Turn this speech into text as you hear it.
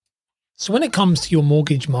So when it comes to your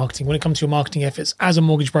mortgage marketing, when it comes to your marketing efforts as a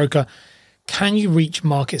mortgage broker, can you reach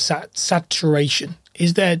market saturation?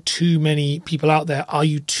 Is there too many people out there? Are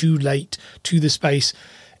you too late to the space?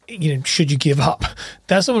 Should you give up?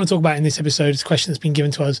 That's what I want to talk about in this episode. It's a question that's been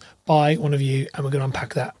given to us by one of you, and we're going to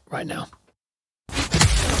unpack that right now.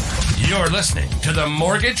 You're listening to the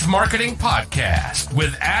Mortgage Marketing Podcast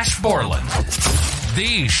with Ash Borland,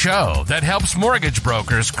 the show that helps mortgage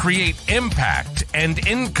brokers create impact and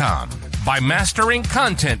income by mastering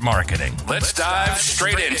content marketing. Let's dive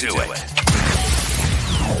straight into it.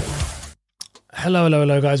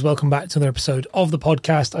 Hello, guys. Welcome back to another episode of the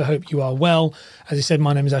podcast. I hope you are well. As I said,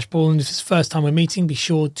 my name is Ash Borland. If it's the first time we're meeting, be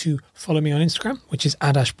sure to follow me on Instagram, which is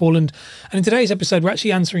 @AshBorland. And in today's episode, we're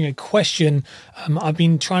actually answering a question. I've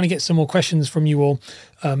been trying to get some more questions from you all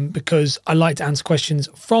because I like to answer questions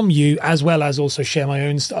from you as well as also share my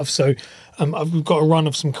own stuff. So we've got a run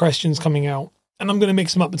of some questions coming out, and I'm going to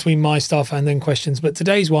mix them up between my stuff and then questions. But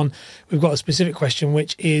today's one, we've got a specific question,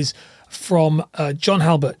 which is from John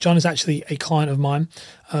Halbert. John is actually a client of mine.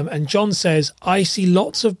 And John says, I see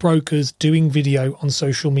lots of brokers doing video on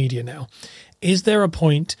social media now. Is there a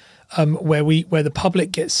point where the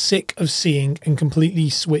public gets sick of seeing and completely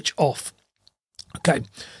switch off? Okay,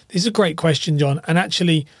 this is a great question, John. And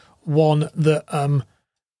actually one that,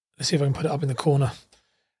 let's see if I can put it up in the corner.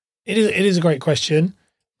 It is a great question.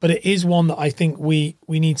 But it is one that I think we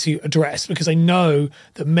need to address, because I know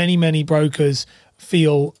that many brokers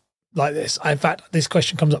feel like this. In fact, this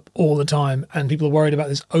question comes up all the time, and people are worried about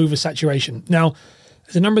this oversaturation. Now,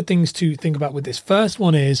 there's a number of things to think about with this. First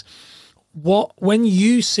one is, when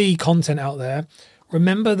you see content out there,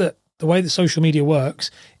 remember that the way that social media works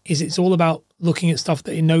is it's all about looking at stuff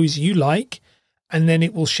that it knows you like, and then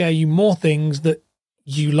it will share you more things that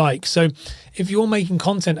you like. So if you're making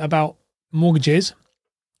content about mortgages,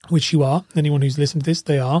 which you are, anyone who's listened to this,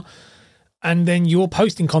 they are, and then you're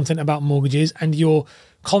posting content about mortgages and you're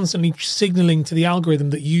constantly signaling to the algorithm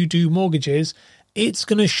that you do mortgages, it's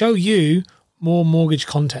going to show you more mortgage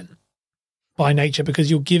content by nature, because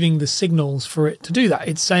you're giving the signals for it to do that.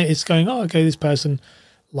 It's going, oh, okay, this person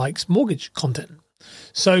likes mortgage content.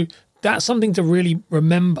 So that's something to really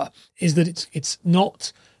remember, is that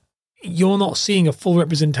you're not seeing a full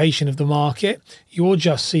representation of the market. You're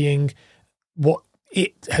just seeing what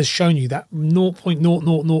it has shown you, that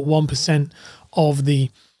 0.0001% of the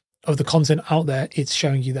content out there. It's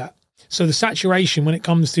showing you that. So the saturation, when it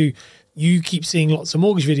comes to you keep seeing lots of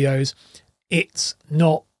mortgage videos, that's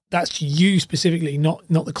you specifically, not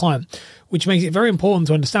the client, which makes it very important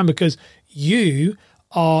to understand, because you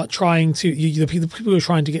are trying to, the people who are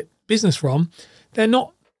trying to get business from, they're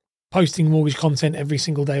not posting mortgage content every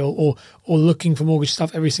single day or looking for mortgage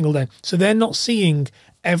stuff every single day. So they're not seeing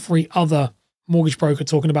every other mortgage broker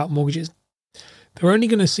talking about mortgages. They're only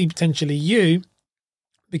going to see potentially you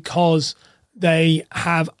because they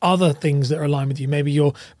have other things that are aligned with you. Maybe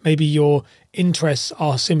your interests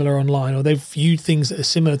are similar online, or they've viewed things that are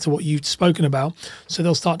similar to what you've spoken about. So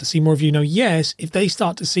they'll start to see more of you. Now, yes, if they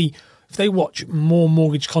watch more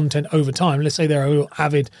mortgage content over time, let's say they're a real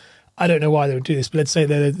avid, I don't know why they would do this, but let's say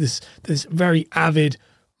they're this very avid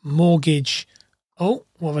mortgage. Oh,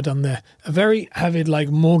 what have I done there? A very avid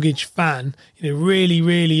mortgage fan,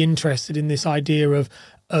 really interested in this idea of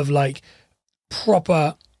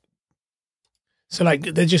proper. So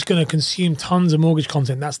they're just going to consume tons of mortgage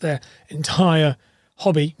content. That's their entire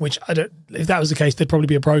hobby, which if that was the case, they'd probably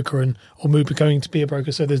be a broker or going to be a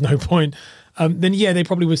broker. So there's no point. Then yeah, they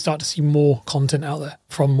probably would start to see more content out there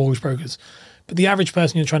from mortgage brokers. But the average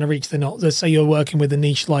person you're trying to reach, they're not. Let's say you're working with a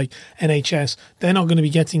niche like NHS. They're not going to be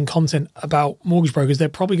getting content about mortgage brokers. They're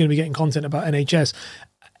probably going to be getting content about NHS.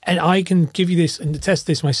 And I can give you this and test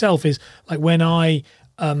this myself, is when my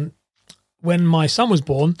son was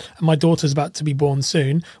born, and my daughter's about to be born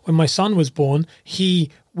soon, when my son was born, me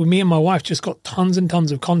and my wife just got tons and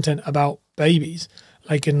tons of content about babies,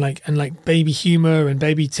 and baby humor and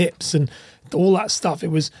baby tips and all that stuff.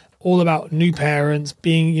 It was all about new parents,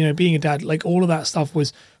 being a dad. All of that stuff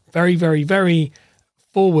was very, very, very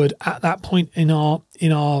forward at that point in our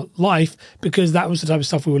life, because that was the type of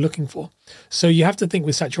stuff we were looking for. So you have to think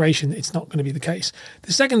with saturation, it's not going to be the case.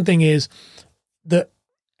 The second thing is that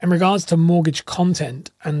in regards to mortgage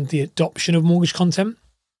content and the adoption of mortgage content,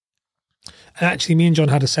 and actually me and John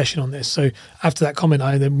had a session on this. So after that comment,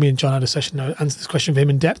 me and John had a session to answer this question for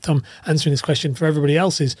him in depth. I'm answering this question for everybody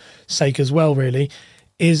else's sake as well, really.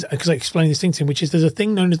 Is because I explained this thing to him, which is there's a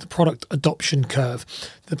thing known as the product adoption curve.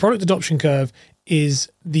 The product adoption curve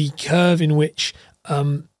is the curve in which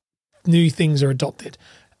new things are adopted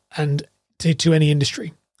and to any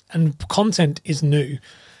industry. And content is new.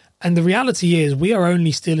 And the reality is we are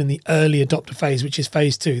only still in the early adopter phase, which is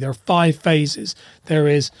phase 2. There are 5 phases. There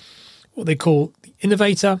is what they call the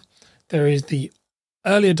innovator. There is the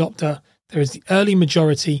early adopter. There is the early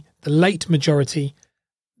majority, the late majority,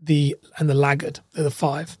 and the laggard. They're the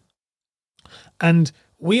 5. And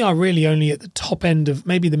we are really only at the top end of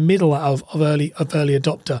maybe the middle of early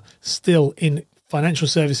adopter still in financial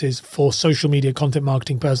services for social media, content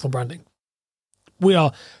marketing, personal branding. We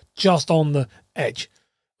are just on the edge.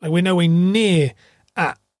 Like we're nowhere near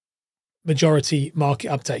at majority market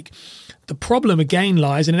uptake. The problem again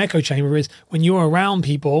lies in an echo chamber is when you're around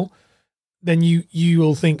people, then you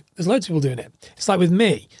will think there's loads of people doing it. It's like with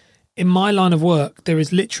me. In my line of work, there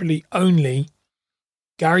is literally only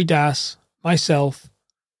Gary Das, myself,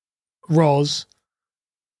 Roz.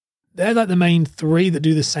 They're like the main 3 that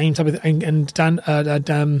do the same type of thing.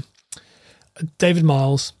 And David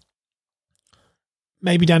Miles,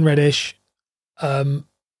 maybe Dan Reddish. And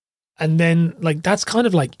then like, that's kind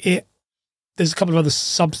of like it. There's a couple of other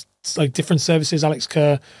like different services, Alex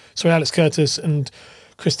Curtis and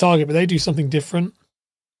Chris Target, but they do something different.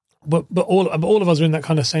 But all of us are in that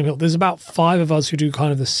kind of same hill. There's about 5 of us who do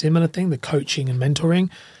kind of the similar thing, the coaching and mentoring.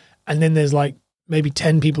 And then there's like maybe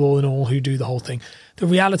 10 people all in all who do the whole thing. The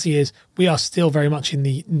reality is we are still very much in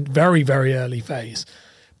the very, very early phase.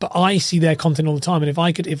 But I see their content all the time. And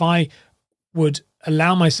if I would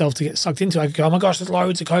allow myself to get sucked into it, I could go, oh my gosh, there's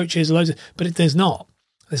loads of coaches, but there's not.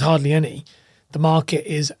 There's hardly any. The market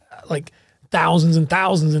is like thousands and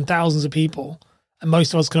thousands and thousands of people. And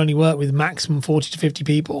most of us can only work with maximum 40 to 50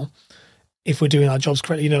 people if we're doing our jobs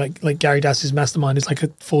correctly. You know, like Gary Dass's mastermind is like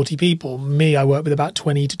 40 people. Me, I work with about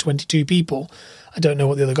 20 to 22 people. I don't know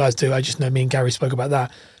what the other guys do. I just know me and Gary spoke about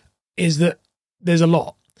that. Is that there's a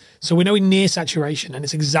lot. So we're nowhere near saturation, and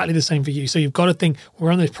it's exactly the same for you. So you've got to think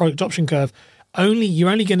we're on this product adoption curve. You're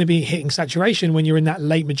only going to be hitting saturation when you're in that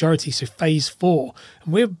late majority, so phase 4.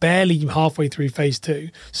 And we're barely halfway through phase 2.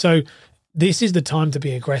 So this is the time to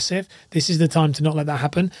be aggressive. This is the time to not let that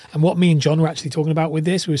happen. And what me and John were actually talking about with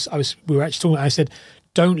this was I said,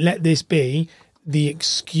 don't let this be the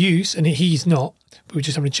excuse, and he's not, but we're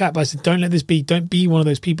just having a chat, but I said, don't be one of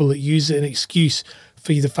those people that use an excuse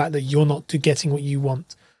for the fact that you're not getting what you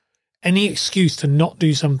want. Any excuse to not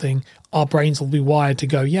do something, our brains will be wired to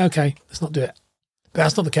go, yeah, okay, let's not do it. But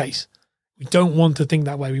that's not the case. We don't want to think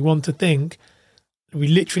that way. We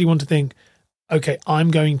literally want to think, okay, I'm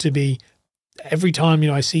going to be, every time,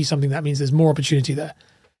 I see something, that means there's more opportunity there.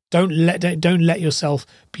 Don't let yourself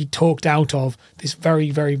be talked out of this very,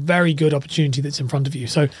 very, very good opportunity that's in front of you.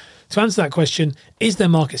 So to answer that question, is there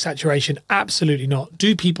market saturation? Absolutely not.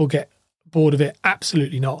 Do people get bored of it?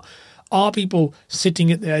 Absolutely not. Are people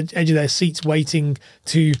sitting at the edge of their seats waiting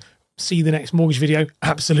to see the next mortgage video?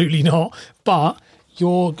 Absolutely not. But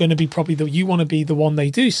you're going to be you want to be the one they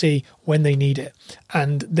do see when they need it.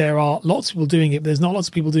 And there are lots of people doing it, but there's not lots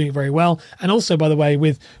of people doing it very well. And also, by the way,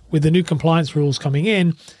 with the new compliance rules coming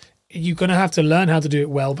in, you're going to have to learn how to do it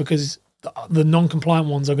well, because the non-compliant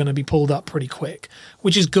ones are going to be pulled up pretty quick,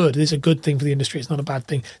 which is good. It's a good thing for the industry. It's not a bad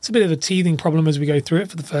thing. It's a bit of a teething problem as we go through it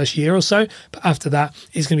for the first year or so, but after that,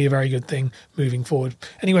 it's going to be a very good thing moving forward.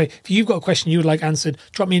 Anyway, if you've got a question you would like answered,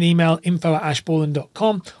 drop me an email,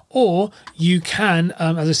 info@ashborland.com, or you can,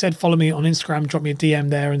 as I said, follow me on Instagram, drop me a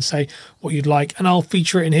DM there and say what you'd like, and I'll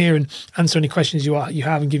feature it in here and answer any questions you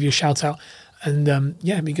have and give you a shout out. And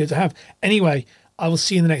it'd be good to have. Anyway, I will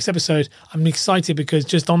see you in the next episode. I'm excited because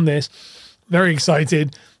just on this, very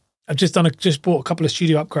excited. I've just bought a couple of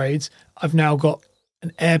studio upgrades. I've now got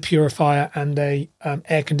an air purifier and a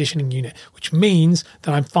air conditioning unit, which means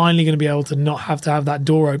that I'm finally going to be able to not have to have that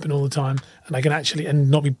door open all the time, and I can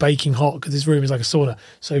and not be baking hot, because this room is like a sauna.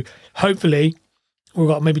 So hopefully we've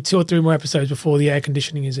got maybe 2 or 3 more episodes before the air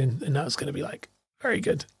conditioning is in, and that's going to be like very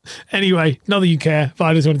good. Anyway, not that you care, but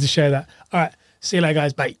I just wanted to share that. All right. See you later,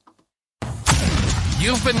 guys. Bye.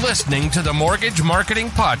 You've been listening to the Mortgage Marketing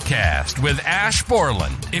Podcast with Ash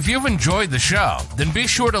Borland. If you've enjoyed the show, then be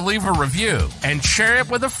sure to leave a review and share it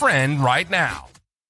with a friend right now.